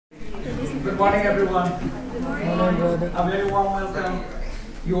Good morning, everyone. Good morning, brother. A very warm welcome,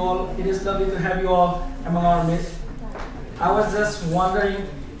 you all. It is lovely to have you all among our midst. I was just wondering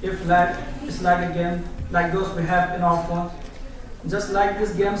if life is like a game, like those we have in our phone. Just like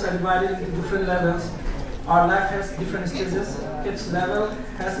these games are divided into different levels, our life has different stages. Each level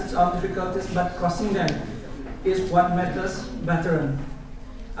has its own difficulties, but crossing them is what makes us veteran.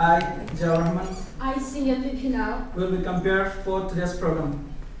 I, Rajmani, I sing Aditya now. will be compared for today's program.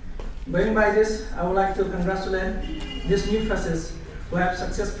 Going by this, I would like to congratulate these new faces who have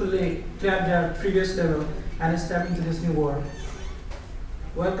successfully cleared their previous level and stepped into this new world.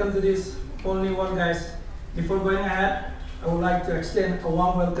 Welcome to this whole new world, guys. Before going ahead, I would like to extend a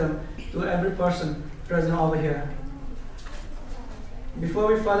warm welcome to every person present over here. Before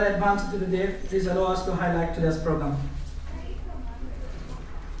we further advance into the day, please allow us to highlight today's program.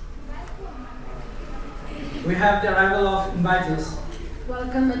 We have the arrival of invitees,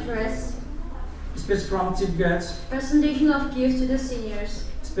 Welcome address. speech from chief guests, Presentation of gifts to the seniors.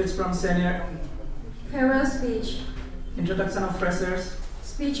 speech from senior, Farewell speech. introduction of freshers,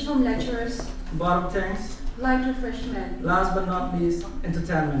 Speech from lecturers. vote of thanks, Light refreshment. last but not least,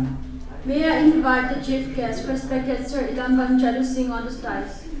 entertainment. May I invite the chief guest, respected Sir Ilambang Jadu Singh on the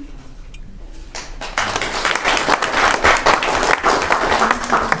dais.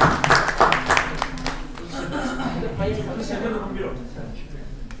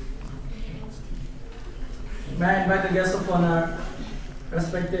 May I invite the guest of honor,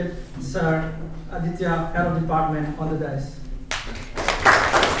 respected Sir Aditya, Head of Department, on the dais.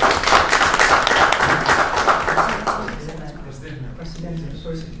 President,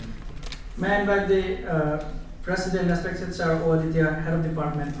 sorry. May I invite the President, respected Sir Aditya, Head of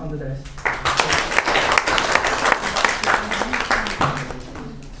Department, on the dais.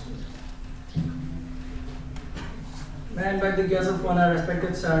 May I invite the guest of honor,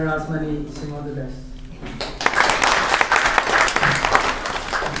 respected Sir Rajmani, sing on the dais.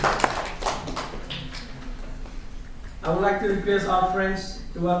 I would like to request our friends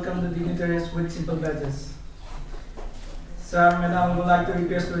to welcome the dignitaries with simple badges. Sir, Madam, would like to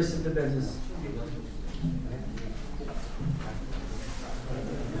request to receive the badges.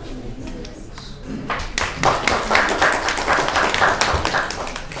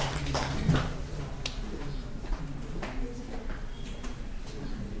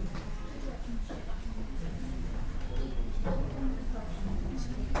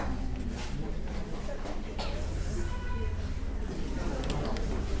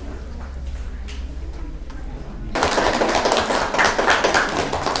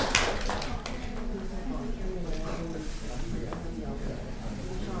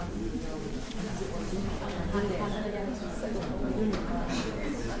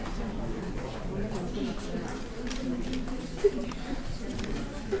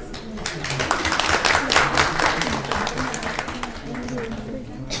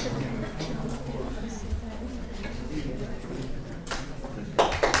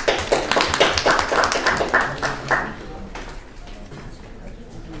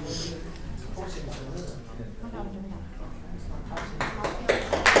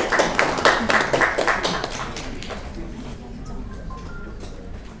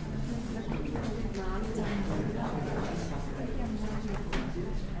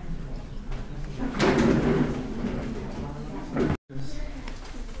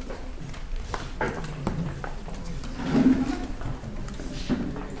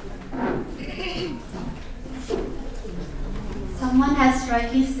 Someone has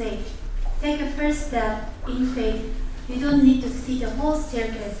rightly said, take a first step in faith. You don't need to see the whole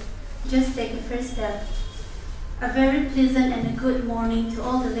staircase, just take a first step. A very pleasant and a good morning to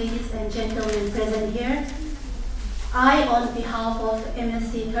all the ladies and gentlemen present here. I, on behalf of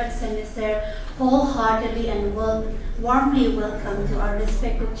MSc third semester, wholeheartedly and warmly welcome to our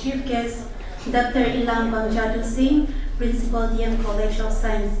respected chief guest, Dr. Ilambang Jadu Singh, Principal DM College of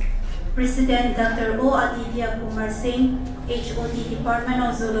Science, President Dr. O. Aditya Kumar Singh, HOD Department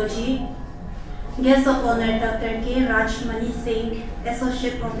of Zoology, Guest of Honor Dr. K. Rajmani Singh,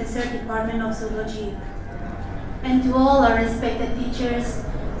 Associate Professor Department of Zoology, and to all our respected teachers,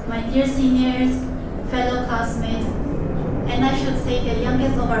 my dear seniors, fellow classmates, and I should say the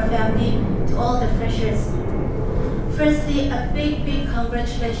youngest of our family, to all the freshers. Firstly, a big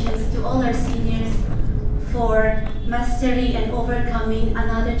congratulations to all our seniors for mastering and overcoming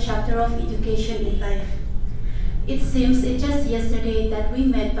another chapter of education in life. It seems it's just yesterday that we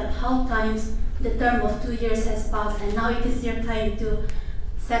met, but how times the term of 2 years has passed, and now it is your time to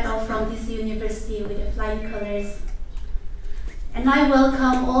set out from this university with the flying colors. And I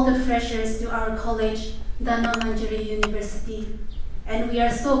welcome all the freshers to our college, Dano Manjari University, and we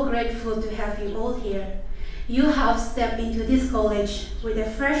are so grateful to have you all here. You have stepped into this college with a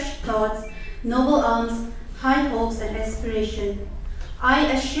fresh thoughts, noble aims, high hopes and aspiration. I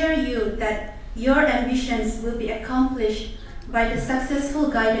assure you that your ambitions will be accomplished by the successful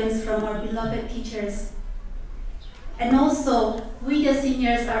guidance from our beloved teachers. And also, we the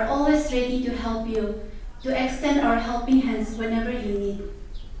seniors are always ready to help you, to extend our helping hands whenever you need.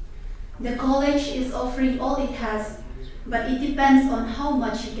 The college is offering all it has, but it depends on how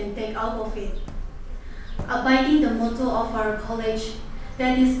much you can take out of it. Abiding the motto of our college,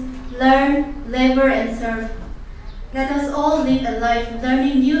 that is, learn, labor and serve. Let us all live a life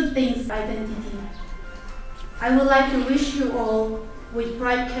learning new things, identity. I would like to wish you all with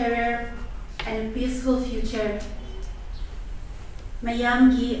bright career and a peaceful future.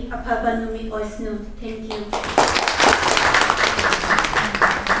 Mayamgi apabanumi oisnu. Thank you.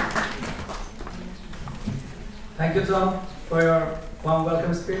 Thank you, Tom, for your warm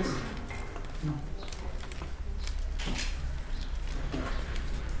welcome speech.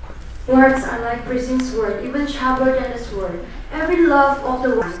 Words are like prison's word, even sharper than a sword. Every love of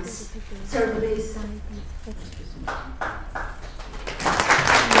the ones. Sir, please.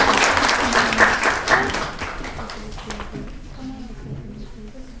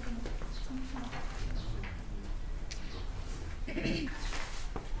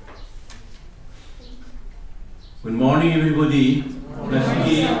 Good morning, everybody.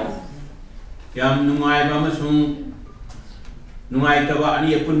 Nasi yam nungai ba masung nungai taba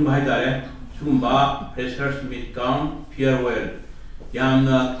ani apun bahai dare sumba freshers meet count farewell yam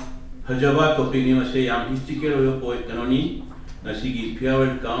na hajaba topic ni mase yam historical oyo point kanoni nasi gi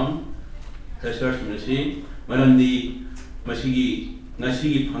farewell count freshers mase manandi masigi nasi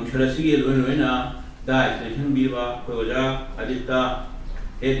gi function asigi loina da extension biwa koja Aditya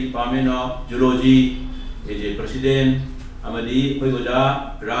head department of zoology AJ President Amadi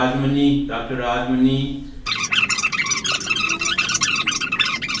Koigoja Rajmani, Dr. Rajmani.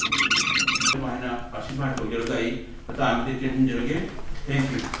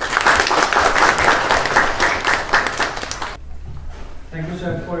 Thank you. Thank you,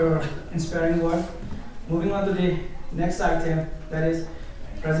 sir, for your inspiring work. Moving on to the next item, that is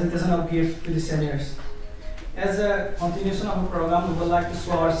presentation of gift to the seniors. As a continuation of the program, we would like to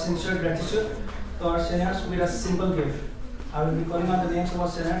show our sincere gratitude to our seniors with a simple gift. I will be calling on the names of our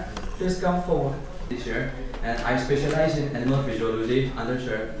senior. Please come forward. This year, and I specialize in animal physiology under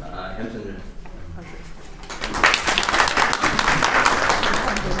Sir Hemchandra.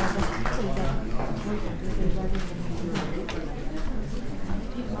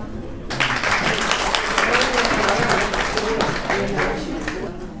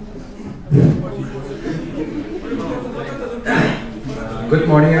 Good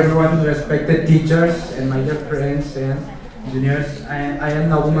morning, everyone, respected teachers and my dear friends and juniors. I am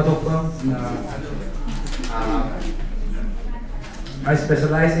Nagumatokko. I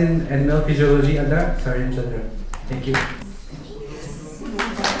specialize in animal physiology under Sir Hemchandra. Thank you.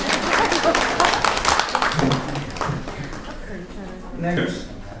 Next.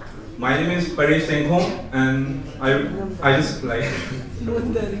 My name is Paresh Senkhong, and I just like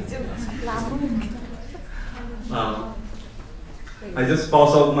I just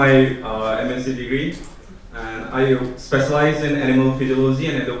passed out my MSc degree, and I specialize in animal physiology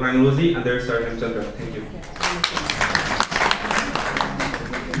and endocrinology under Sir Hemchandra. Thank you.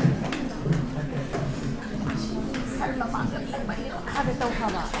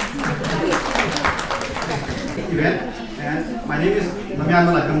 And my name is Namyan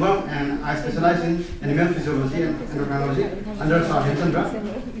Malakambam, and I specialize in animal physiology and endocrinology under Sir Hemchandra.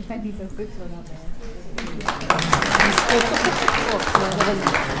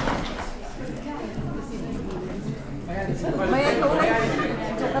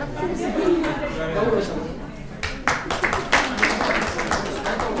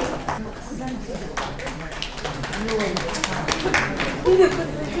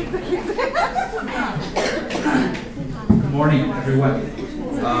 Good morning, everyone.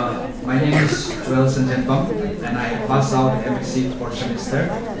 My name is Joel Sanjentong, and I passed out MSc 4th semester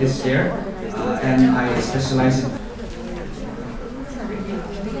this year, and I specialize in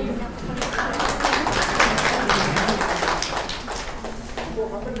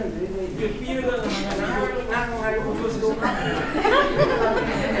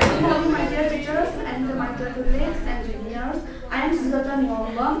My dear teachers and my dear colleagues and juniors, I am Sujata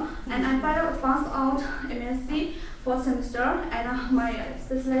Niwambam, and I'm passed out MSc 4th semester, and my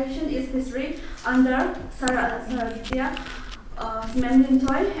specialization is history under Sir Aditya,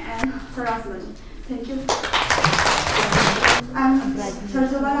 Mendentoy, and Sir Rajmani. Thank you. I'm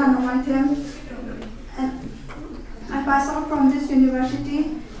Sarjava Anomatem, and I passed out from this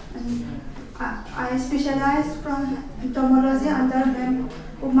university. And I specialize from entomology under Ma'am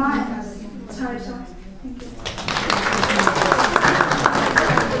Uma and Charissa. Thank you.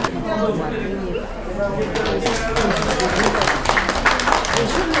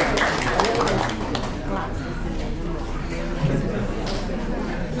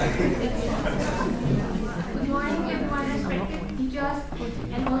 Good morning, everyone, respected teachers,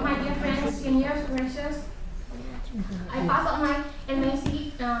 and all my dear friends, seniors, freshers. I passed out my MSc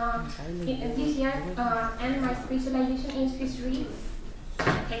this year, and my specialization is fishery.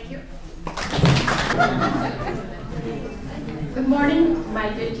 Thank you. Good morning, my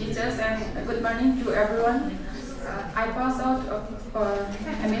dear teachers, and good morning to everyone. I passed out of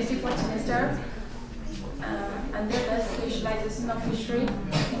MSc 4th semester under the specialization of fishery.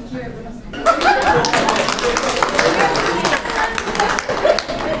 Thank you, everyone.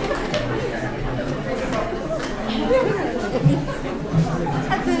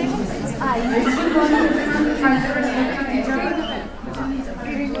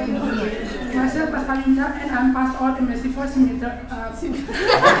 Myself, Pasalinda, and I'm passed out MSc 4th semester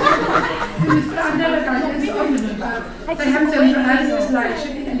under the guidance of Sem PG Zoology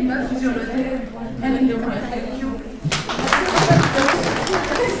in animal physiology and endocrinology. Thank you.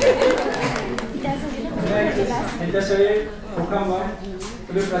 Next, Aditya program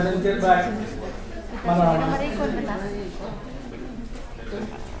to be presented by Manorama.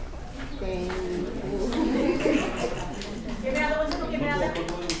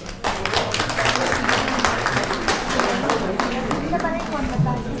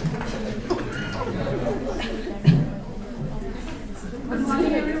 Good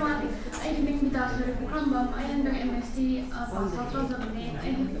morning, everyone. I am Aditya program. I am the MSc passed out of the main. I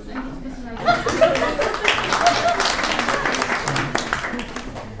have specialized.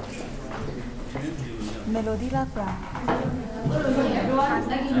 Melody la fra. Good morning, everyone.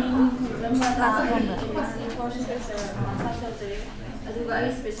 I am MSc 4th semester surgery. I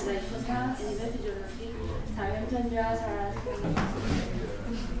specialize in animal physiology.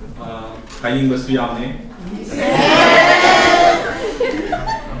 하이닝버스 야네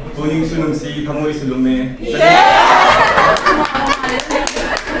도닝 수능시 당모이 슬룸네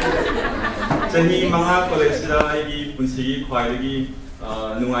자니 망아 콜레지다 아이기 분식이 과일기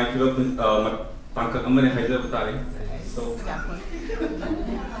누아이키가 방각 한번에 하이자부 따리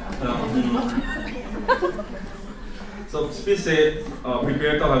So speech said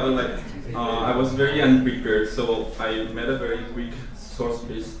prepared to have like I was very unprepared, so I made a very quick short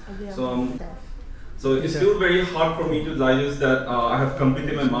speech. So it's still very hard for me to digest that I have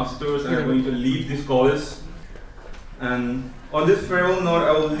completed my masters and I'm going to leave this college. And on this farewell note,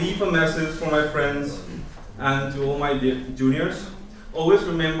 I will leave a message for my friends and to all my juniors. Always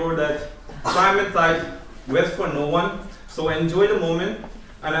remember that time and tide waits for no one. So enjoy the moment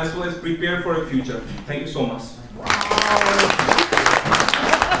and as well as prepare for the future. Thank you so much.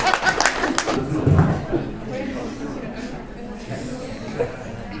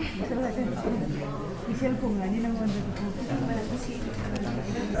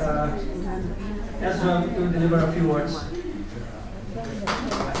 As well to deliver a few words.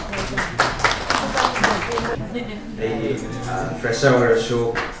 Fresher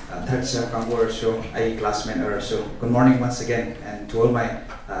also, third sem also, classmate also. Good morning once again, and to all my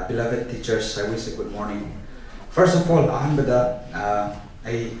beloved teachers, I wish a good morning. First of all,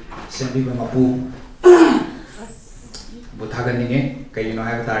 I send you mapu buthaganninge kayino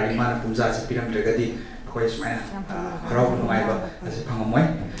hai batari mana pumja se piram dragadi khoi smaina harau numaiba ase phangamoi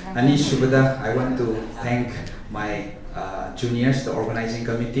ani subada I want to thank my juniors, the organizing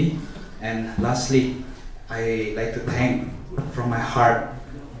committee, and lastly I like to thank from my heart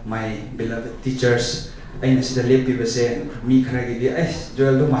my beloved teachers. I na sida lepi base mi khara gi ai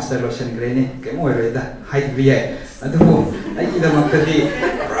joel do master lotion grene ke moi roida height bi ai adu ai ida makadi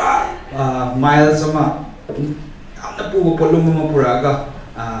miles ama amna pu polum ma puraga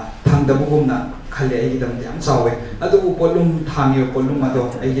thangda bugumna khale ai ida yam chawe adu polum thangi polum ado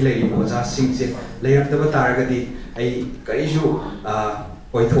ai gi lei boja sing se layar da bataraga di ai kaisu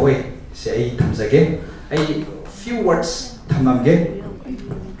oi thoi se ai thamjage ai few words thamamge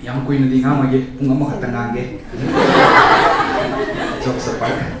yang kui nadi ngamage pungama khatangange jokes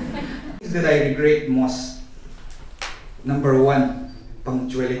apart. Things that I regret most. Number one,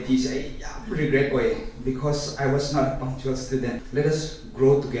 punctuality. I regret because I was not a punctual student. Let us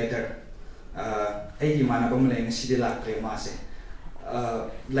grow together. I manabam lang sidila kremase.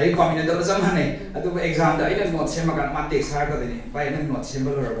 Like comment da zamane adu exam da ina not sema kan mate sar ka dini bai ina not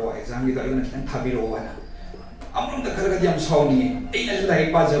sema lo exam gi da ina thabiro wana amrum da kharga diam sauni ina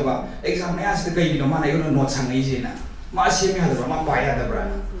lai pa jaba exam ne as kai no mana ina not sangai jena ma semi hadabra ma pa yadabra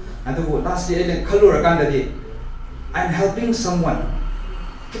adu lastly I khalura kandadi I am helping someone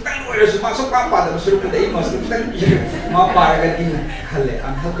kitang oirasu ma so pa da suru da I mas kitang ma pa ga din khalle I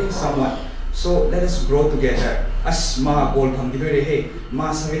am helping someone so let us grow together as ma goal phang gidoi he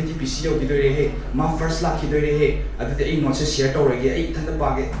ma 70 pc yo gidoi he ma first lakh gidoi he adu I not share to rege I thanda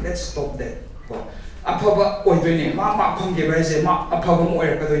pa ge let's stop that ko afaba oidoi ma phang ge ba se ma afaba mo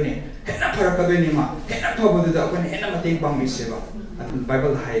oira ka doi ne hena phara ka doi ne ma hena phaba du da ko hena mateng pang mi se ba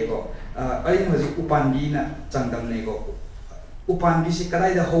Bible hai ko ai hoji upanbi na changdam ne ko upanbi si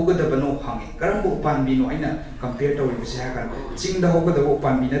kadai da hoga da bano hangi karam upanbi no aina compare to wi se kan ching da hoga da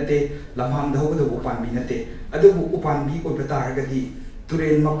upanbi na te lamhang da hoga da upanbi na te adu upanbi ko betar ga di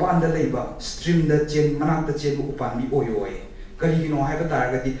turen mapan da leiba stream da chen manak da chen upanbi oyoi kali no hai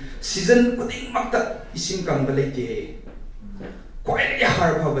betar ga di season kuding makta isim kang ba leite kwai ya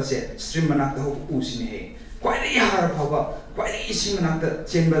har phaba se stream manak da hoga usine he kwai ya har phaba kwai isim manak da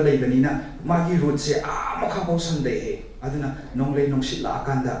chen ba leibani na magi root se a makha bo san de he aduna nonglei nongsit la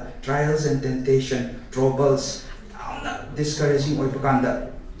kanda trials and temptation troubles discouraging oi pakanda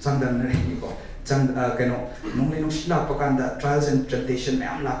changdam nei ko chang keno nonglei nongsit la pakanda trials and temptation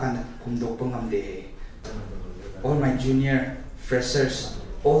mayam la kanda kumdok pangam de all my junior freshers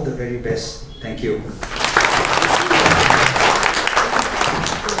all the very best thank you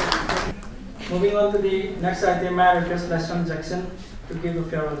Moving on to the next item, I request Lesson Jackson to give the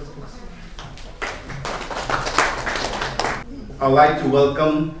farewell speech. I'd like to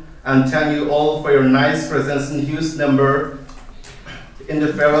welcome and thank you all for your nice presence in huge number in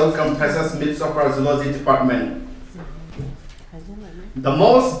the farewell compressors midst of our zoology department. The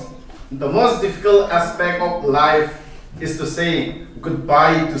most difficult aspect of life is to say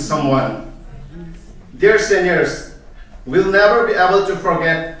goodbye to someone. Dear seniors, we'll never be able to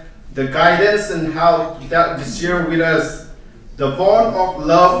forget the guidance and help that you share with us. The bond of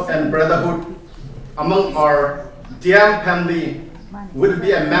love and brotherhood among our DM family will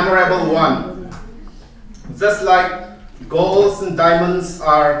be a memorable one. Just like golds and diamonds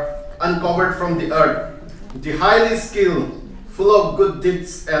are uncovered from the earth, the highly skilled, full of good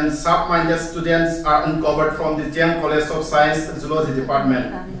deeds and sharp-minded students are uncovered from the DM College of Science and Zoology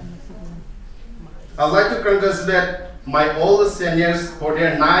Department. I'd like to congratulate my all seniors for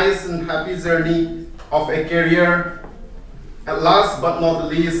their nice and happy journey of a career. And last but not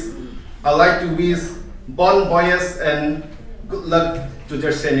least, I'd like to wish bon voyage and good luck to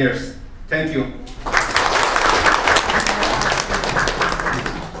their seniors. Thank you.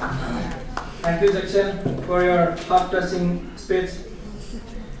 Thank you, Jackson, for your heart-touching speech.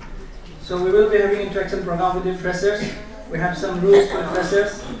 So we will be having interaction program with the freshers. We have some rules for the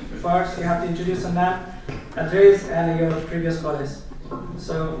freshers. First, you have to introduce your name, address, and your previous college.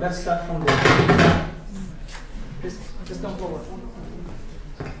 So let's start from there. Just come forward.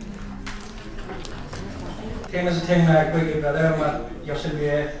 Thank you, brother.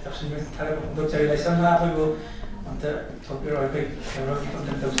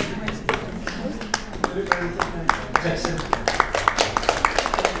 Jackson,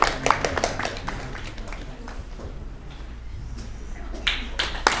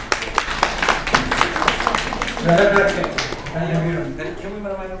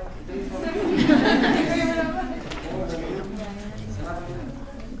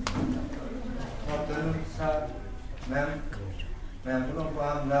 Dr. Jackson,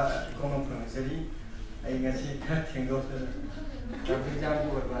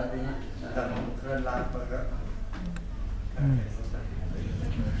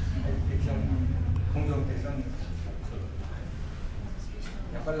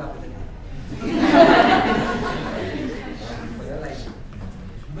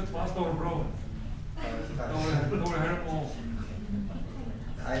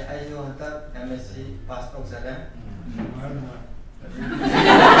 I know that MSc passed out Salam.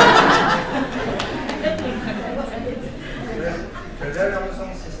 Brother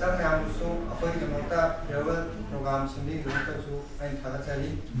among sister Yamusu, according to farewell program, Cindy, Lukasu, and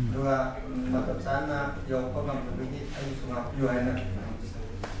Tagachari, Lua Matasana, Yokoman, and Suma, Yuana.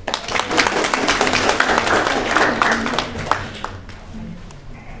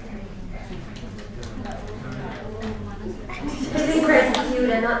 Giving gratitude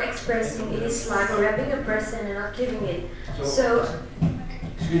and not expressing it is like wrapping a present and not giving it. So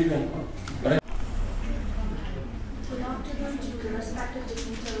excuse me. Good afternoon to the respected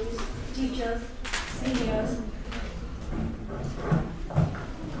dignitaries, teachers, seniors.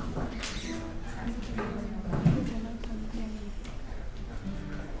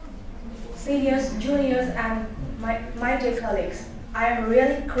 Seniors, juniors, and my dear colleagues, I am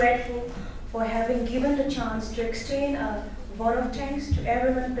really grateful for having given the chance to extend a vote of thanks to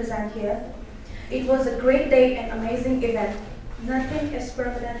everyone present here. It was a great day and amazing event. Nothing is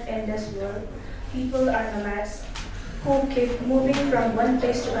permanent in this world. People are nomads who keep moving from one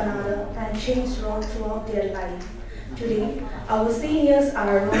place to another and change roles throughout their life. Today, our seniors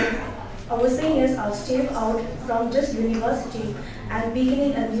are stepped out from this university and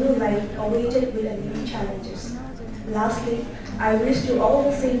beginning a new life awaited with new challenges. Lastly, I wish to all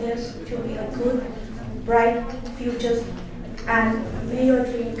the seniors to be a good, bright future and may your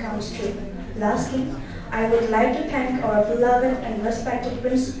dream come true. Lastly, I would like to thank our beloved and respected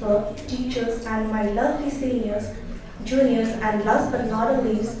principal, teachers, and my lovely seniors, juniors, and last but not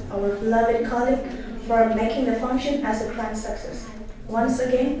least, our beloved colleague for making the function as a grand success. Once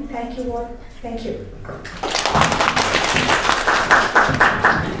again, thank you all. Thank you.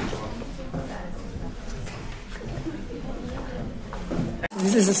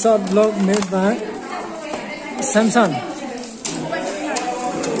 This is a short blog made by Samsung.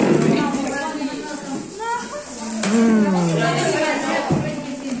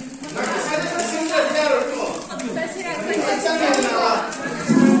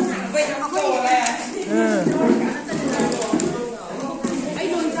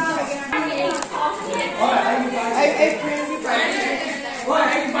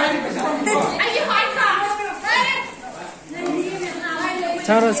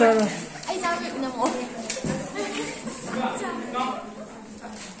 Chào chào.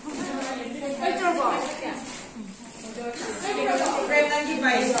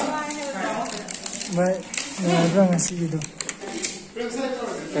 Vậy, vâng, xin đi đâu.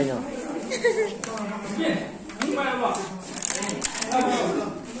 Cái nhỏ.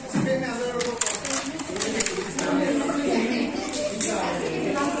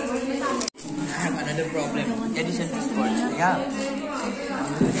 I have another problem. Addition to sports. Yeah.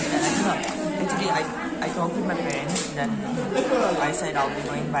 Actually, I talked to my parents. Then I said I'll be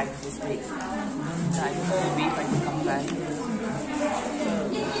going back this week. I don't know maybe if I can come back.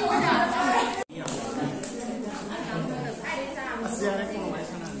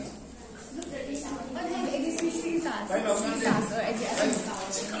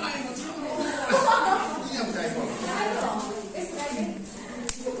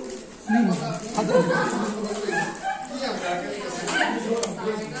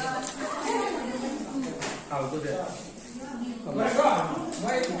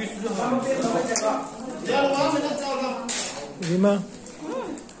 Lima.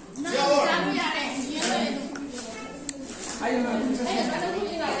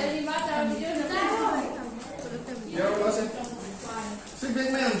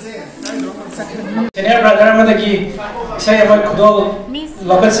 Senior brother amadagi saya amoy kudol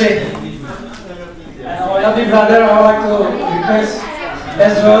logatse. Our lovely brother, I would like to request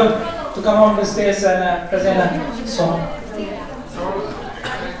as well to come on the stage and present a song.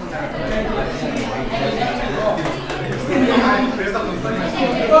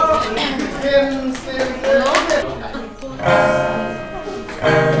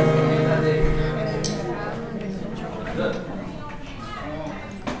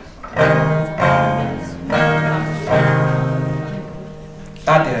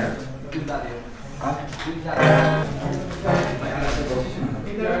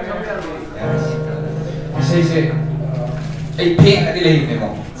 Say, I paint at the lane,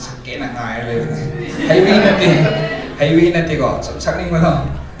 sakit na nga ay highway natin ko, sakning mo no,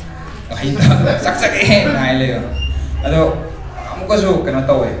 saksakin na ay ado, kamu ko so kano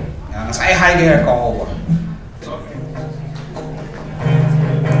to eh, saya high gear ko.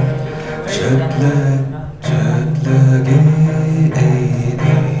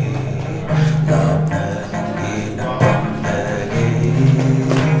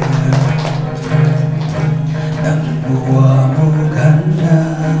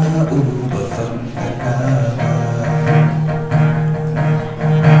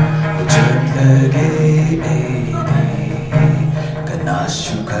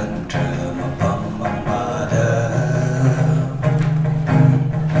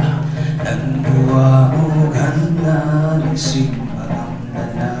 Wow.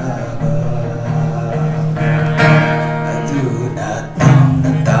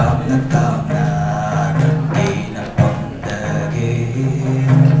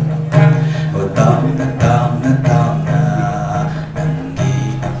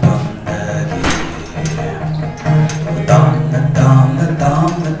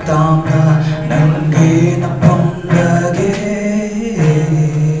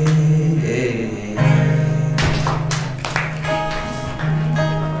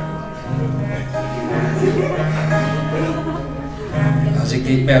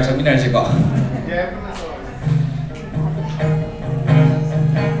 thì bèo cho mình này chỉ có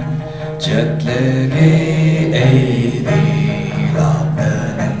chợt lệ ghê ấy đi lọt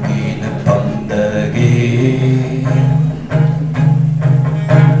đờ nâng ghi nâng bông đờ ghê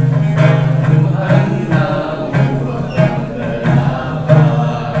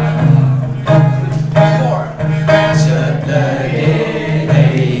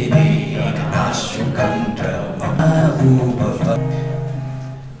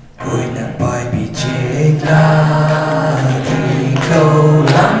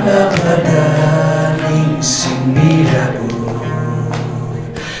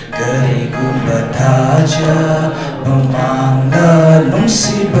memanglah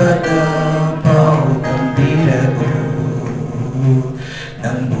nungsi pada bau gembira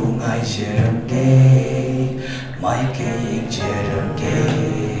nang bungai jeremke mai ke jeremke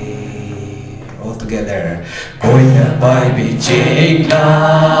all together koi na bai bi chekla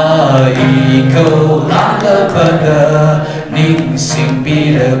iko lala pada ning sing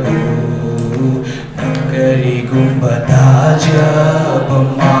birabu Negeri gumbata aja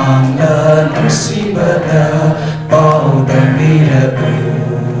pemanglah nungsi pada bau gembira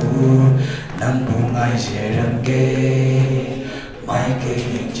nang bungai jeremke mai ke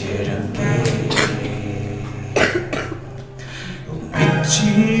jeremke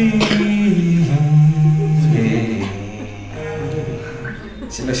michi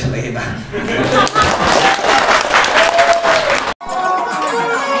sila lagi bang.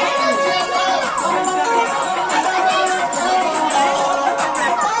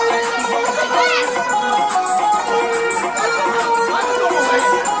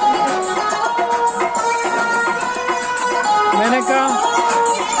 Meneka